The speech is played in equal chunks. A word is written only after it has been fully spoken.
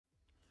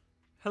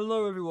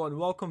Hello everyone,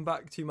 welcome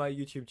back to my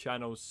YouTube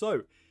channel.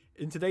 So,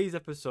 in today's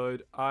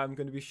episode, I'm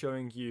going to be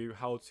showing you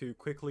how to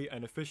quickly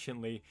and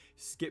efficiently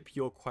skip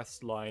your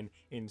quest line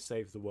in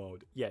Save the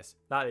World. Yes,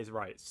 that is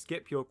right,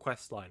 skip your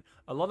quest line.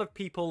 A lot of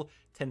people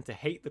tend to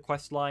hate the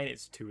quest line,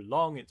 it's too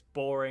long, it's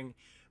boring.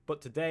 But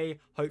today,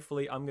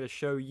 hopefully, I'm going to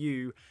show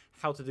you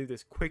how to do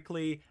this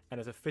quickly and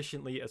as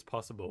efficiently as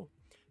possible.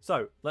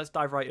 So, let's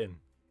dive right in.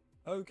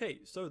 Okay,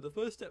 so the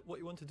first step, what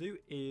you want to do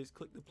is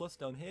click the plus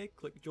down here,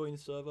 click join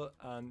server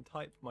and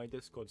type my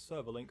Discord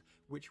server link,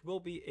 which will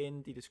be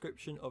in the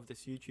description of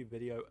this YouTube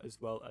video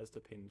as well as the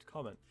pinned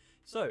comment.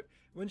 So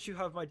once you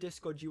have my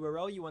Discord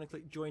URL, you want to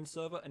click join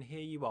server and here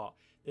you are.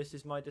 This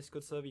is my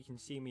Discord server, you can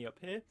see me up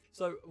here.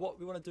 So what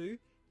we want to do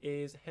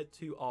is head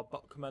to our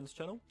bot commands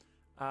channel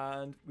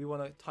and we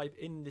want to type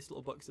in this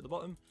little box at the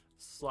bottom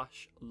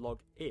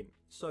 /login.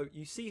 So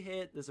you see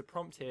here there's a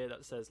prompt here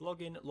that says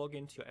log in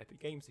to your Epic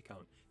Games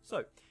account.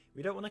 So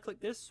we don't want to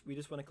click this, we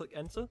just want to click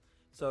enter.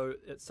 So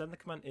let's send the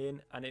command in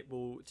and it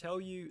will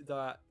tell you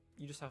that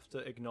you just have to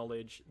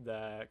acknowledge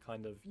their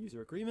kind of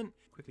user agreement.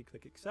 Quickly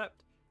click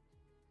accept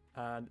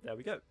and there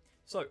we go.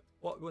 So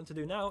what we want to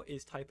do now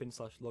is type in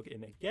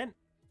 /login again.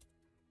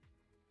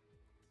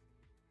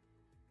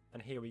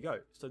 And here we go.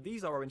 So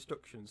these are our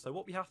instructions. So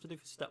what we have to do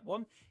for step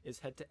 1 is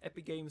head to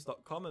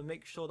epicgames.com and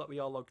make sure that we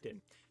are logged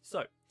in.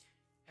 So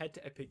head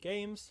to Epic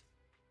Games.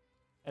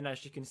 And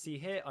as you can see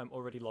here, I'm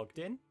already logged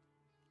in.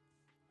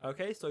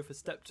 Okay, so for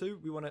step 2,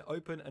 we want to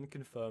open and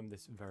confirm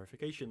this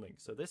verification link.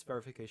 So this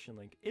verification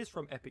link is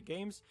from Epic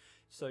Games.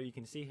 So you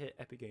can see here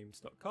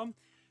epicgames.com.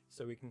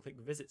 So we can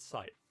click visit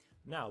site.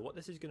 Now, what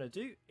this is going to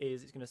do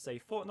is it's going to say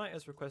Fortnite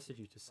has requested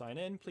you to sign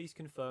in. Please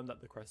confirm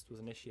that the request was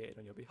initiated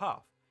on your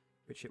behalf.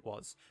 Which it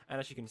was. And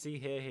as you can see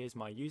here, here's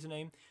my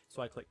username.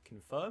 So I click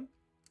confirm.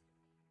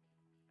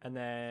 And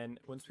then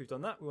once we've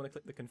done that, we want to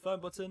click the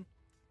confirm button.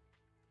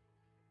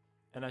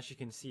 And as you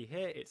can see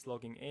here, it's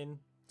logging in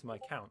to my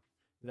account.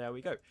 There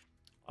we go.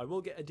 I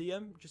will get a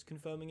DM just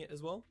confirming it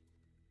as well.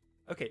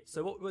 Okay,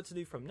 so what we want to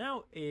do from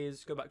now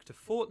is go back to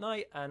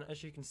Fortnite, and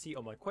as you can see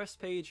on my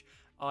quest page,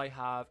 I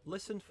have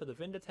listened for the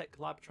Vindertech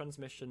lab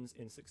transmissions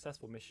in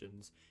successful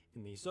missions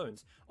in these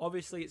zones.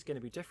 Obviously, it's going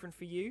to be different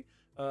for you,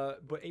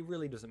 but it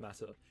really doesn't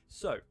matter.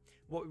 So,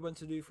 what we want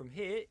to do from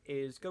here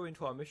is go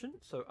into our mission.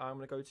 So, I'm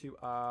going to go to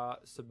our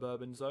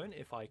suburban zone,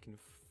 if I can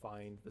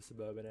find the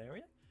suburban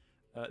area.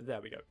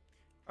 There we go.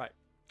 Right.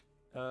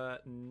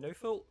 No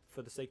fault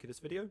for the sake of this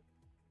video.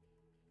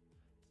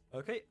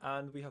 Okay,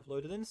 and we have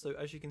loaded in. So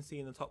as you can see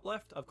in the top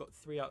left, I've got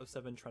 3 out of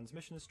 7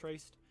 transmissions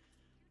traced.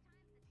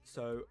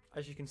 So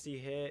as you can see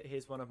here,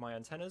 here's one of my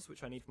antennas,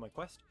 which I need for my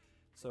quest.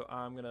 So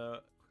I'm going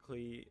to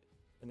quickly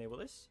enable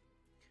this.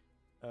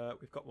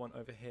 We've got one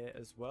over here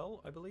as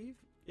well, I believe.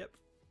 Yep.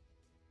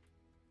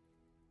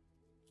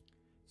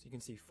 So you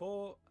can see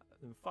 4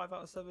 and 5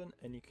 out of 7,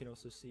 and you can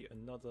also see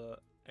another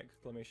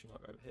exclamation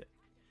mark over here.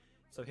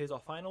 So here's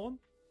our final one.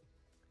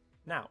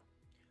 Now,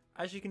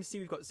 as you can see,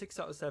 we've got 6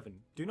 out of 7.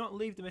 Do not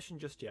leave the mission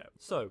just yet.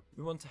 So,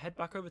 we want to head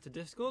back over to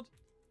Discord,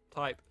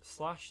 type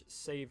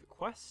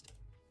 /savequest,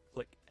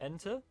 click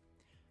enter,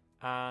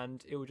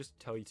 and it will just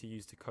tell you to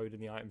use the code in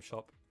the item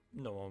shop.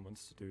 No one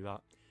wants to do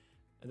that.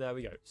 And there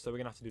we go. So we're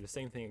going to have to do the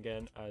same thing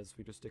again as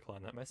we just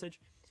declined that message.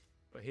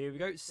 But here we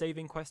go,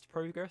 saving quest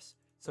progress.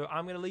 So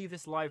I'm going to leave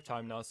this live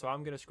time now, so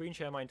I'm going to screen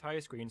share my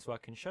entire screen so I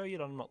can show you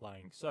that I'm not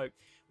lying. So,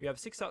 we have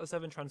 6 out of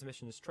 7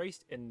 transmissions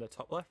traced in the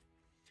top left.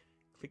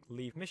 Click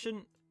leave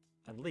mission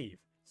and leave.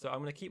 So I'm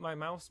going to keep my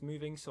mouse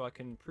moving so I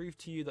can prove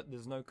to you that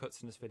there's no cuts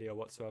in this video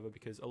whatsoever,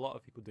 because a lot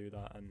of people do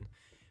that, and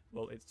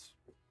well,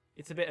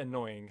 it's a bit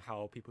annoying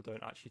how people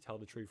don't actually tell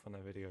the truth on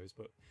their videos.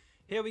 But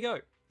here we go.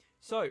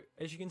 So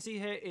as you can see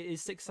here, it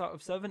is 6 out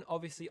of 7.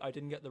 Obviously I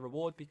didn't get the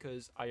reward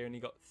because I only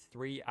got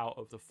 3 out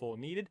of the 4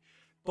 needed,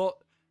 but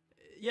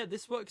yeah,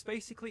 this works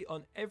basically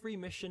on every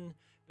mission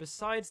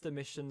besides the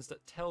missions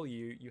that tell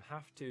you you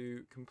have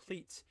to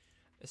complete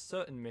a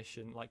certain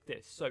mission like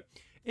this. So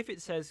if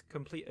it says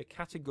complete a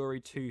category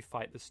 2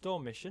 fight the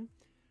storm mission,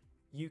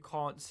 you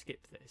can't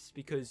skip this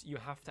because you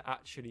have to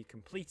actually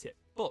complete it.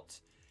 But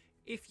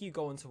if you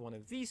go into one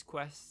of these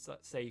quests,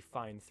 let's say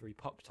find 3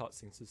 pop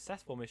tarts in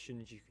successful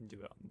missions, you can do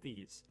it on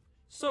these.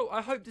 So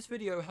I hope this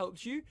video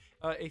helped you.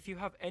 If you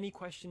have any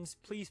questions,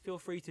 please feel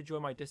free to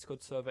join my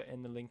Discord server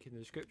in the link in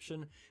the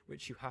description,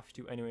 which you have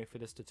to anyway for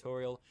this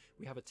tutorial.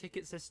 We have a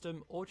ticket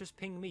system, or just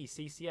ping me,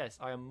 CCS.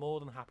 I am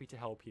more than happy to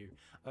help you.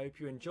 I hope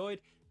you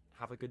enjoyed.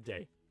 Have a good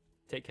day.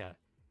 Take care.